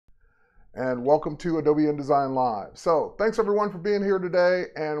and welcome to Adobe InDesign Live. So thanks everyone for being here today,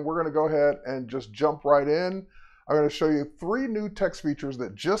 and we're going to go ahead and just jump right in. I'm going to show you 3 new text features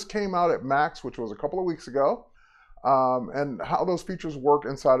that just came out at Max, which was a couple of weeks ago, and how those features work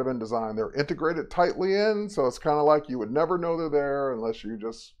inside of InDesign. They're integrated tightly in, so it's kind of like you would never know they're there unless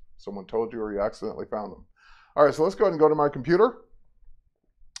someone told you or you accidentally found them. All right, so let's go ahead and go to my computer.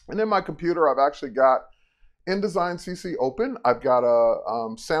 And in my computer, I've actually got InDesign CC open. I've got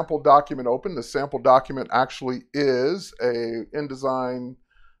a sample document open. The sample document actually is a InDesign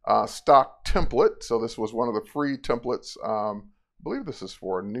stock template. So this was one of the free templates. I believe this is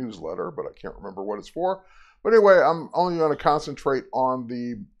for a newsletter, but I can't remember what it's for. But anyway, I'm only going to concentrate on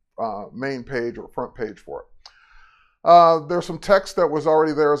the main page or front page for it. There's some text that was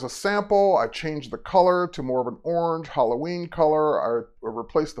already there as a sample. I changed the color to more of an orange Halloween color. I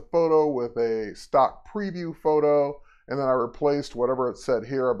replaced the photo with a stock preview photo, and then I replaced whatever it said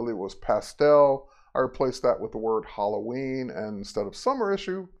here, I believe it was pastel. I replaced that with the word Halloween, and instead of summer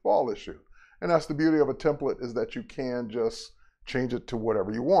issue, fall issue. And that's the beauty of a template, is that you can just change it to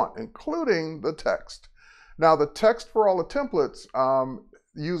whatever you want, including the text. Now, the text for all the templates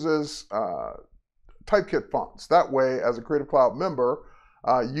uses Typekit fonts. That way, as a Creative Cloud member,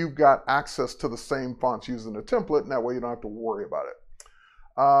 you've got access to the same fonts used in the template, and that way you don't have to worry about it.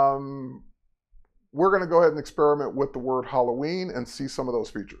 We're going to go ahead and experiment with the word Halloween and see some of those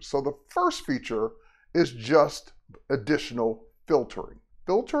features. So the first feature is just additional filtering.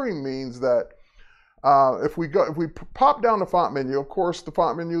 Filtering means that if we pop down the font menu, of course the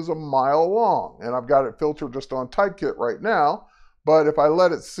font menu is a mile long, and I've got it filtered just on Typekit right now. But if I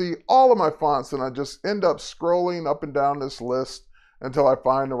let it see all of my fonts, then I just end up scrolling up and down this list until I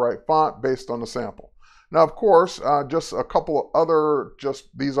find the right font based on the sample. Now, of course, just a couple of other,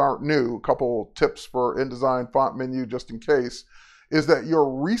 these aren't new, a couple tips for InDesign font menu just in case, is that your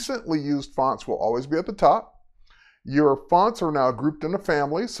recently used fonts will always be at the top. Your fonts are now grouped in a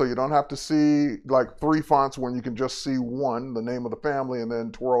family, so you don't have to see like 3 fonts when you can just see one, the name of the family, and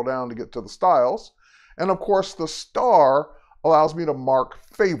then twirl down to get to the styles. And of course, the star allows me to mark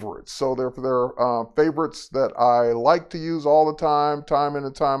favorites. So they're favorites that I like to use all the time in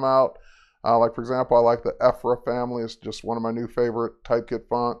and time out. Like for example, I like the Ephra family. It's just one of my new favorite Typekit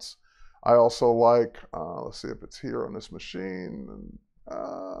fonts. I also like, let's see if it's here on this machine.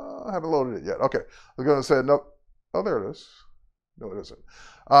 I haven't loaded it yet. Okay, I was gonna say, no, oh, there it is. No, it isn't.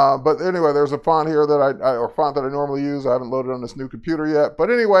 But anyway, there's a font here that or font that I normally use. I haven't loaded on this new computer yet. But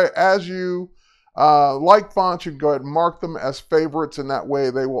anyway, as you like fonts, you can go ahead and mark them as favorites, and that way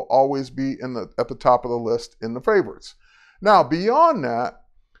they will always be at the top of the list in the favorites. Now, beyond that,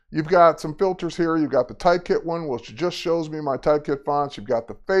 you've got some filters here. You've got the Typekit one, which just shows me my Typekit fonts. You've got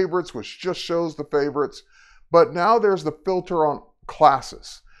the favorites, which just shows the favorites. But now there's the filter on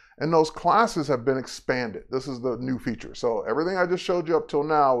classes, and those classes have been expanded. This is the new feature. So everything I just showed you up till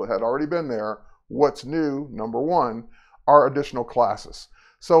now had already been there. What's new, number 1, are additional classes.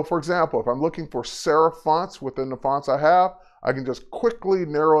 So for example, if I'm looking for serif fonts within the fonts I have, I can just quickly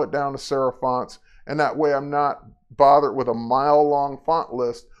narrow it down to serif fonts, and that way I'm not bothered with a mile-long font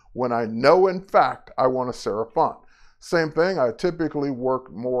list when I know in fact I want a serif font. Same thing, I typically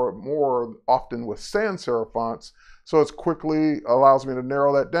work more often with sans serif fonts, so it quickly allows me to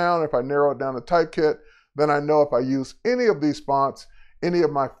narrow that down. If I narrow it down to Typekit, then I know if I use any of these fonts, any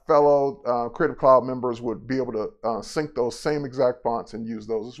of my fellow Creative Cloud members would be able to sync those same exact fonts and use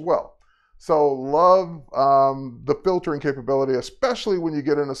those as well. So love the filtering capability, especially when you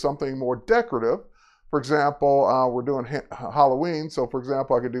get into something more decorative. For example, we're doing Halloween. So for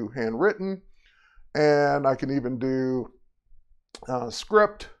example, I could do handwritten, and I can even do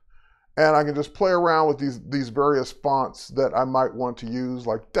script, and I can just play around with these various fonts that I might want to use,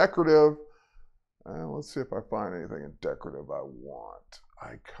 like decorative. Let's see if I find anything in decorative I want.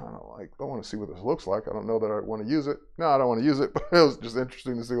 I want to see what this looks like. I don't know that I want to use it. No, I don't want to use it, but it was just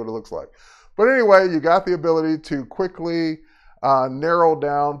interesting to see what it looks like. But anyway, you got the ability to quickly narrow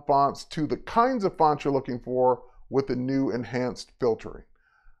down fonts to the kinds of fonts you're looking for with the new enhanced filtering.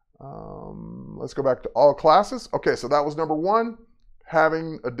 Let's go back to all classes. Okay, so that was number 1,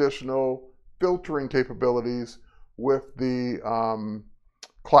 having additional filtering capabilities with the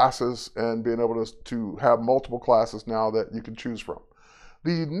classes and being able to have multiple classes now that you can choose from.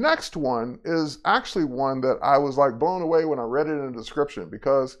 The next one is actually one that I was like blown away when I read it in the description,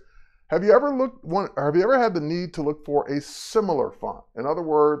 because have you ever had the need to look for a similar font? In other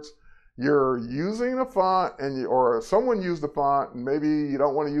words, you're using a font or someone used the font, and maybe you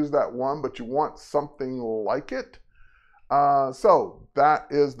don't want to use that one, but you want something like it. So that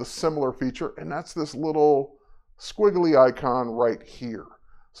is the similar feature, and that's this little squiggly icon right here.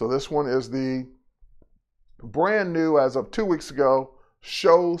 So this one is the brand new, as of 2 weeks ago,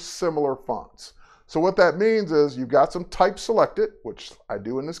 show similar fonts. So what that means is you've got some type selected, which I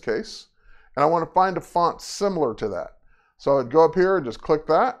do in this case, and I want to find a font similar to that. So I'd go up here and just click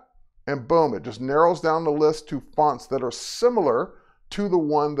that, and boom, it just narrows down the list to fonts that are similar to the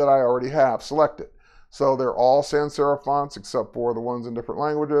one that I already have selected. So they're all sans serif fonts except for the ones in different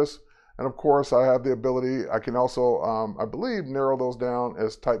languages. And of course, I have the ability, I can also, I believe, narrow those down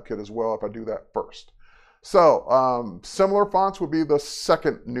as typekit as well if I do that first. So similar fonts would be the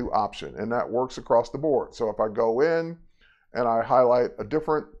second new option, and that works across the board. So if I go in and I highlight a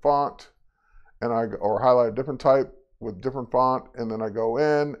different font, or highlight a different type with different font, and then I go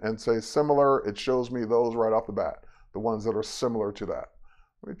in and say similar, it shows me those right off the bat, the ones that are similar to that.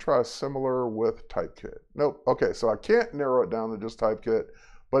 Let me try similar with typekit. Nope. Okay, so I can't narrow it down to just typekit,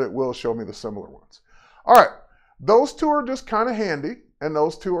 but it will show me the similar ones. All right, those two are just kind of handy, and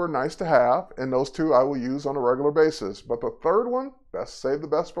those two are nice to have, and those two I will use on a regular basis. But the third one, save the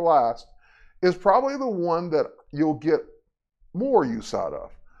best for last, is probably the one that you'll get more use out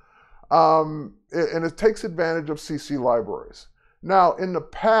of. And it takes advantage of CC libraries. Now, in the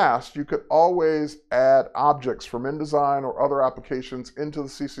past, you could always add objects from InDesign or other applications into the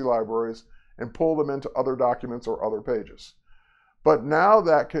CC libraries and pull them into other documents or other pages. But now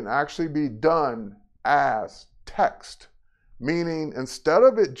that can actually be done as text, meaning instead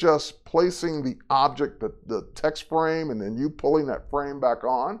of it just placing the object, the text frame, and then you pulling that frame back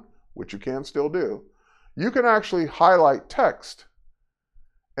on, which you can still do, you can actually highlight text.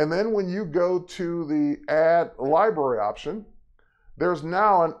 And then when you go to the Add Library option, there's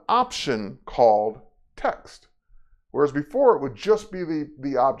now an option called text. Whereas before it would just be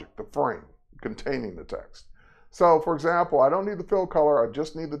the object, the frame, containing the text. So for example, I don't need the fill color, I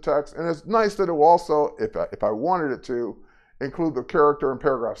just need the text. And it's nice that it will also, if I wanted it to, include the character and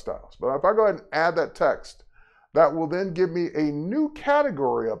paragraph styles. But if I go ahead and add that text, that will then give me a new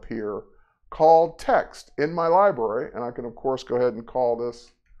category up here called text in my library. And I can of course go ahead and call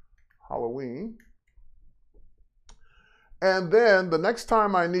this Halloween. And then the next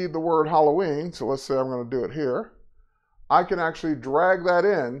time I need the word Halloween, so let's say I'm going to do it here, I can actually drag that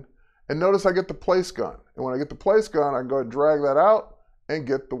in, and notice I get the place gun. And when I get the place gun, I can go ahead and drag that out and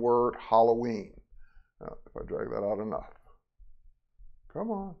get the word Halloween. Now, if I drag that out enough,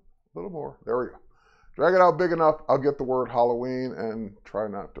 come on, a little more, there we go. Drag it out big enough, I'll get the word Halloween, and try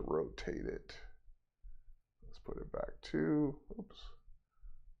not to rotate it. Let's put it back to, oops,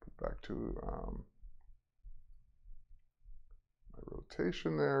 put back to my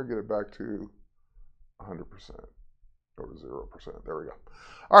rotation there, get it back to 100% or 0%. There we go.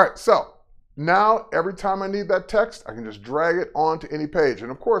 All right, so now every time I need that text, I can just drag it onto any page.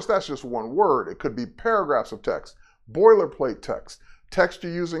 And of course, that's just one word. It could be paragraphs of text, boilerplate text, text you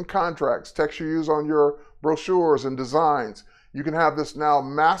use in contracts, text you use on your brochures and designs. You can have this now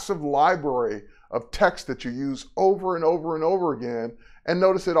massive library of text that you use over and over and over again. And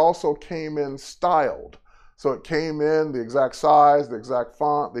notice it also came in styled. So it came in the exact size, the exact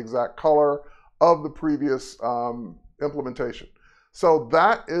font, the exact color of the previous implementation. So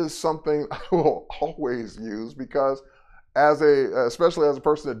that is something I will always use because especially as a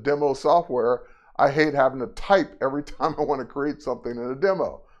person that demos software, I hate having to type every time I want to create something in a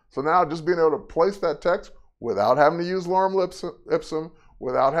demo. So now just being able to place that text without having to use lorem ipsum,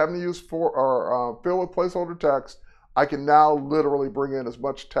 without having to use fill with placeholder text, I can now literally bring in as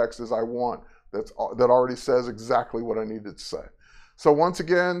much text as I want that already says exactly what I needed to say. So once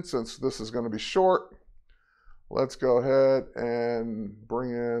again, since this is going to be short, let's go ahead and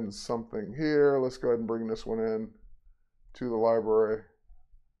bring in something here. Let's go ahead and bring this one in to the library.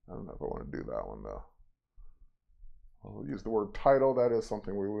 I don't know if I want to do that one though. We'll use the word title. That is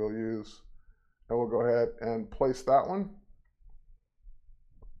something we will use. And we'll go ahead and place that one.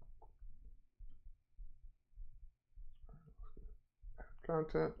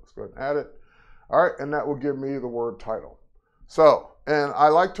 Content, let's go ahead and add it. All right, and that will give me the word title. So, and I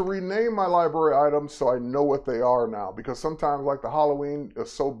like to rename my library items so I know what they are now, because sometimes like the Halloween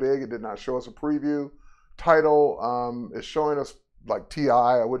is so big it did not show us a preview. Title is showing us like TI,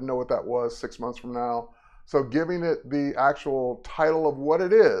 I wouldn't know what that was 6 months from now. So giving it the actual title of what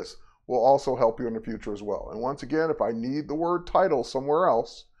it is will also help you in the future as well. And once again, if I need the word title somewhere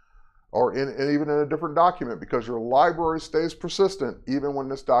else, or even in a different document, because your library stays persistent even when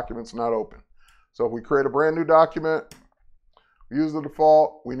this document's not open. So if we create a brand new document, we use the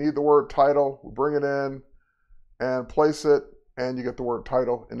default, we need the word title, we bring it in and place it, and you get the word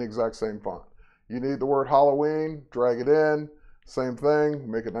title in the exact same font. You need the word Halloween, drag it in, same thing,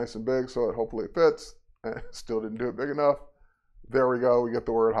 make it nice and big so it hopefully fits. Still didn't do it big enough. There we go. We get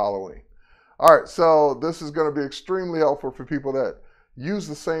the word Halloween. All right, so this is going to be extremely helpful for people that use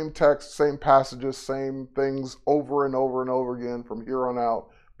the same text, same passages, same things over and over and over again from here on out,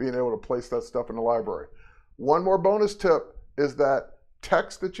 being able to place that stuff in the library. One more bonus tip is that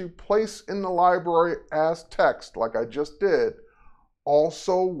text that you place in the library as text, like I just did,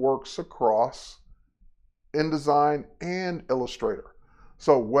 also works across InDesign and Illustrator.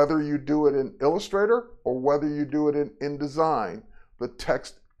 So whether you do it in Illustrator or whether you do it in InDesign, the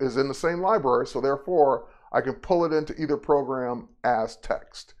text is in the same library, so therefore I can pull it into either program as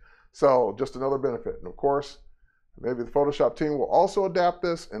text. So just another benefit. And of course, maybe the Photoshop team will also adapt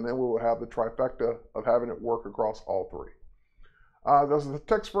this, and then we will have the trifecta of having it work across all three. Does the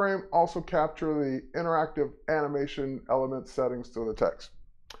text frame also capture the interactive animation element settings to the text?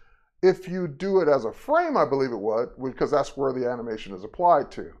 If you do it as a frame, I believe it would, because that's where the animation is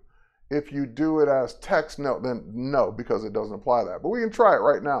applied to. If you do it as text, no, then no, because it doesn't apply that. But we can try it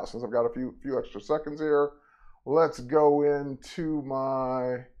right now since I've got a few extra seconds here. Let's go into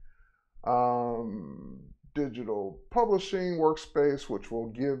my digital publishing workspace, which will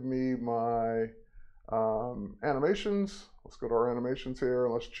give me my animations. Let's go to our animations here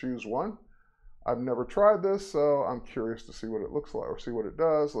and let's choose one. I've never tried this, so I'm curious to see what it looks like or see what it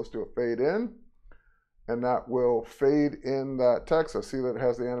does. Let's do a fade in. And that will fade in that text. I see that it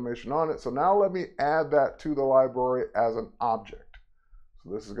has the animation on it. So now let me add that to the library as an object.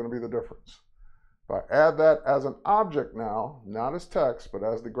 So this is going to be the difference. If I add that as an object now, not as text, but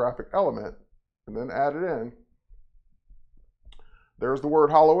as the graphic element, and then add it in, there's the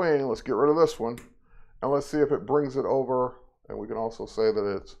word Halloween. Let's get rid of this one. And let's see if it brings it over. And we can also say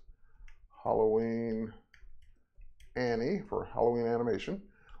that it's Halloween Annie for Halloween animation.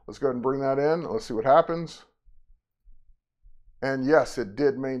 Let's go ahead and bring that in. Let's see what happens. And yes, it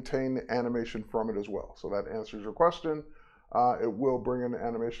did maintain the animation from it as well. So that answers your question. It will bring in the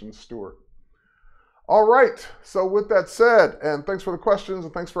animation steward. All right. So with that said, and thanks for the questions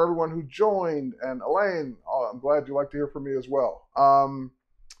and thanks for everyone who joined. And Elaine, I'm glad you like to hear from me as well.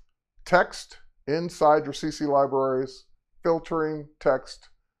 Text inside your CC libraries, filtering text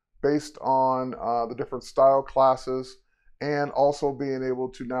based on the different style classes, and also being able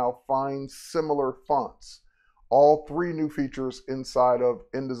to now find similar fonts. All three new features inside of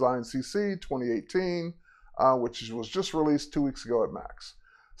InDesign CC 2018, which was just released 2 weeks ago at Max.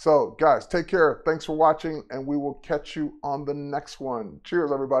 So guys, take care. Thanks for watching, and we will catch you on the next one.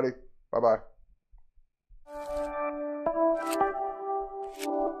 Cheers, everybody. Bye-bye.